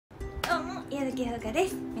ヤザキで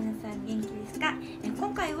す。皆さん元気ですか？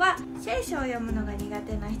今回は聖書を読むのが苦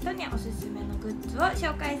手な人におすすめのグッズを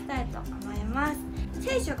紹介したいと思います。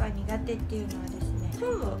聖書が苦手っていうのはですね、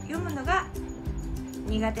本を読むのが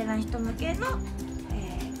苦手な人向けの、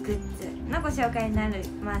グッズのご紹介になり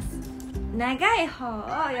ます。長い本を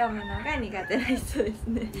読むのが苦手な人です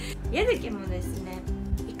ね。ヤザキもですね、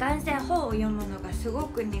いかんせん本を読むのがすご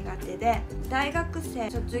く苦手で、大学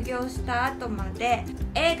生卒業した後まで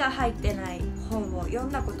絵が入ってない本を読ん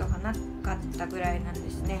だことがなかったぐらいなんで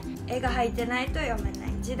すね。絵が入ってないと読めな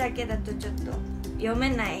い、字だけだとちょっと読め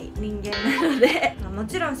ない人間なのでも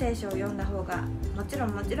ちろん聖書を読んだ方がもちろ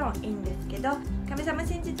んいいんですけど、神様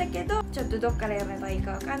信じたけどちょっとどっから読めばいい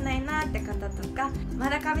かわかんないなって方とか、ま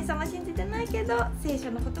だ神様信じてないけど聖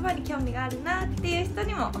書の言葉に興味があるなっていう人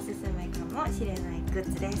にもおすすめかもしれないグ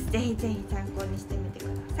ッズです。ぜひぜひ参考にしてみてく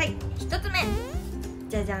ださい。1つ目、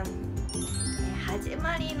じゃじゃん、始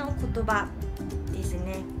まりの言葉です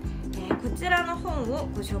ね。こちらの本を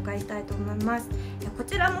ご紹介したいと思います。こ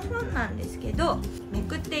ちらも本なんですけど、め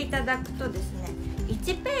くっていただくとですね、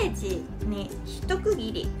1ページに一区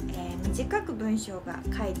切り、短く文章が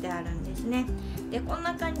書いてあるんですね。でこん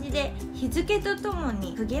な感じで日付ととも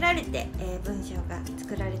に区切られて、文章が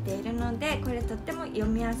作られているので、これとっても読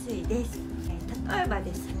みやすいです。例えば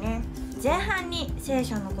ですね、前半に聖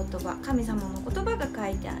書の言葉、神様の言葉が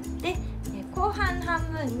書いてあって、後半半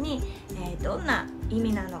分に、どんな意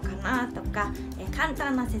味なのかなとか、簡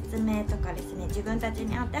単な説明とかですね、自分たち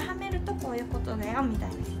に当てはめるとこういうことだよみたい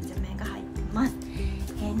な説明が入ってます。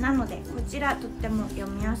なのでこちらとっても読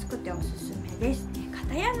みやすくておすすめです。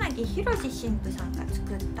片柳博神父さんが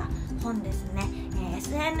作った本ですね。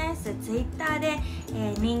SNS、Twitter で、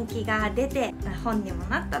人気が出て本にも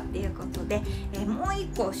なったっていうことで、もう一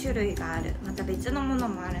個種類がある、また別のもの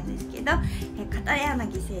もあるんですけど、片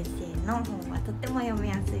柳先生の本はとっても読み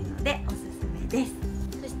やすいのでおすすめです。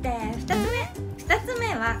そして2つ目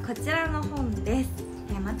はこちらの本です。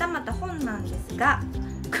また本なんですが、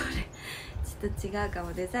これちょっと違うか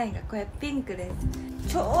も、デザインがこれピンクで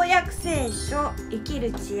す。超訳聖書生き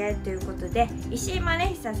る知恵ということで、石井マレ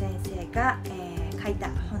ヒサ先生が、書いた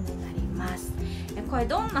本になります。これ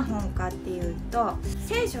どんな本かっていうと、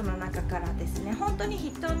聖書の中からですね、本当に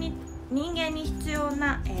人間に必要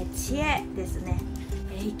な、知恵ですね、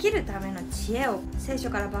生きるための知恵を聖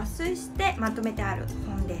書から抜粋してまとめてある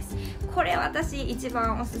本です。これ私一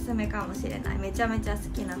番おすすめかもしれない。めちゃめちゃ好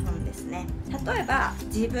きな本ですね。例えば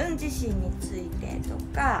自分自身についてと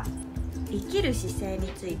か、生きる姿勢に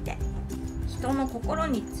ついて、人の心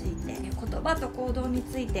について、言葉と行動に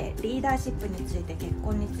ついて、リーダーシップについて、結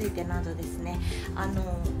婚についてなどですね、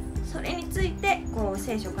それについてこう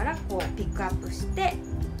聖書からこうピックアップして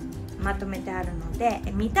まとめてあるので、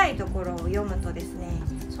見たいところを読むとですね、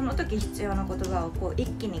その時必要な言葉をこう一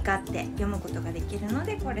気にガッて読むことができるの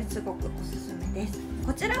で、これすごくおすすめです。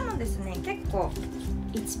こちらもですね、結構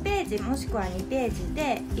1ページもしくは2ページ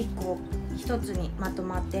で1個1つにまと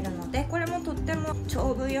まっているので、これもとっても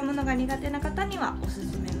長文読むのが苦手な方にはおす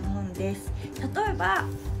すめの本です。例えば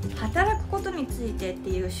働くことについてって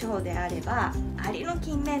いう章であれば、アリの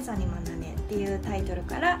勤勉さに学べっていうタイトル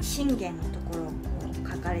から信玄のところ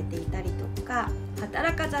を書かれていたりとか、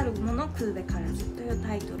働かざる者食うべからずという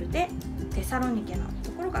タイトルでテサロニケの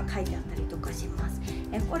ところが書いてあったりとかします。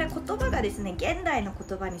これ言葉がですね、現代の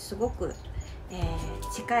言葉にすごく、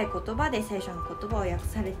近い言葉で聖書の言葉を訳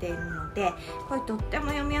されているので、これとっても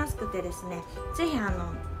読みやすくてですね、ぜひ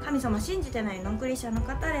神様信じてないノンクリスチャンの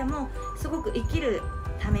方でもすごく生きる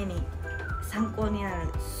ために参考になる、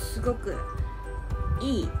すごく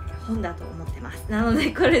いい本だと思ってます。なの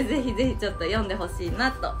でこれぜひぜひちょっと読んでほしい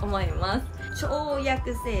なと思います。超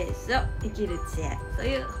訳聖書生きる知恵と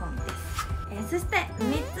いう本です。そして3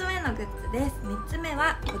つ目のグッズです。3つ目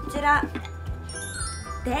はこちら、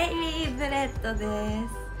デイリーブレッドで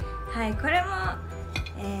す。はい、これも、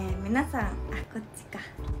皆さんこっちか、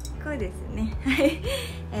こうですね。は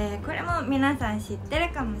い、これも皆さん知って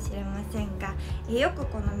るかもしれませんが、よく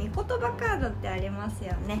この御言葉カードってあります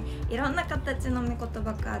よね。いろんな形の御言葉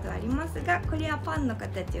カードありますが、これはパンの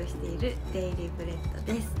形をしているデイリーブレッ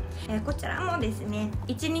ドです。こちらもですね、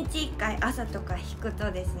1日1回朝とか引く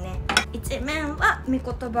とですね、一面は御言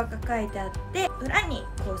葉が書いてあって、裏に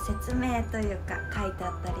こう説明というか書いて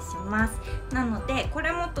あったりします。なのでこ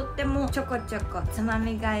れもとってもちょこちょこつま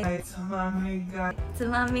み食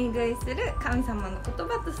いする神様の言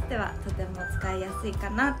葉としてはとても使いやすいか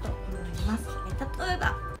なと思います。例え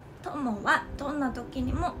ば、友はどんな時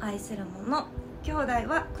にも愛する者、兄弟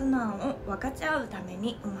は苦難を分かち合うため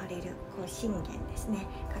に生まれる、こう信玄ですね、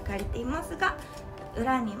書かれていますが、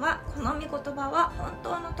裏にはこの御言葉は本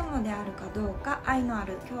当の友であるかどうか、愛のあ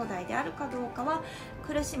る兄弟であるかどうかは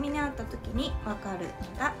苦しみにあった時に分かる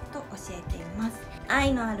のだと教えています。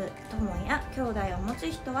愛のある友や兄弟を持つ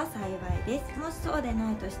人は幸いです。もしそうで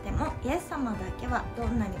ないとしても、イエス様だけはど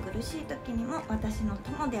んなに苦しい時にも私の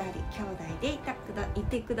友であり兄弟でい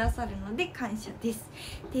てくださるので感謝です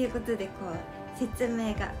ということで、説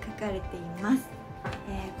明が書かれています。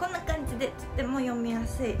こんな感じでとても読みや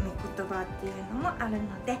すい御言葉っていうのもある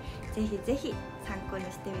ので、ぜひぜひ参考に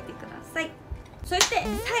してみてください。そして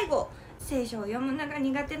最後、聖書を読むのが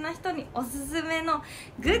苦手な人におすすめの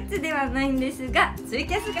グッズではないんですが、ツイ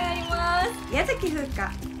キャスがあります。矢崎風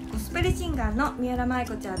花ゴスペルシンガーの三浦舞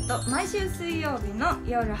子ちゃんと毎週水曜日の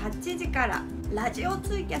夜8時からラジオ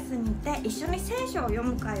ツイキャスにて一緒に聖書を読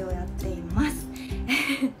む会をやっています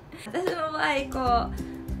私の場合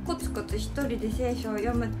コツコツ一人で聖書を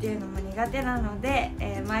読むっていうのも苦手なので、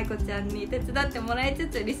舞子ちゃんに手伝ってもらいつ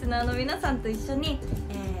つ、リスナーの皆さんと一緒に、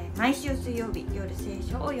毎週水曜日夜聖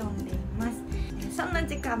書を読んでいます。そんな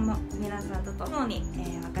時間も皆さんと共に、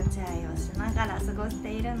分かち合いをしながら過ごし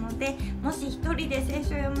ているので、もし一人で聖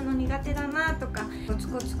書を読むの苦手だなとか、コツ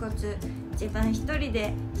コツ自分一人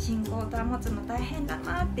で信仰を保つの大変だ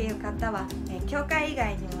なっていう方は、教会以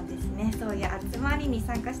外にもですね、そういう集まりに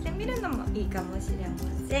参加してみるのもいいかもしれま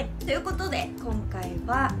せん。ということで今回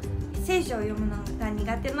は聖書を読むのが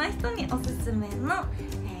苦手な人におすすめの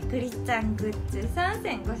クリスチャングッズ3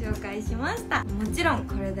選ご紹介しました。もちろん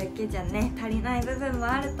これだけじゃね足りない部分も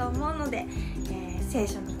あると思うので、聖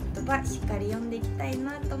書の言葉しっかり読んでいきたい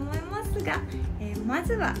なと思いますが、ま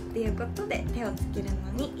ずはっていうことで手をつける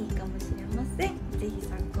のにいいかもしれません。ぜひ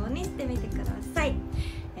参考にしてみてください。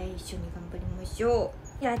一緒に頑張りましょ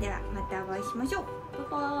う。ではまたお会いしましょう。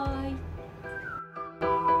バイバーイ。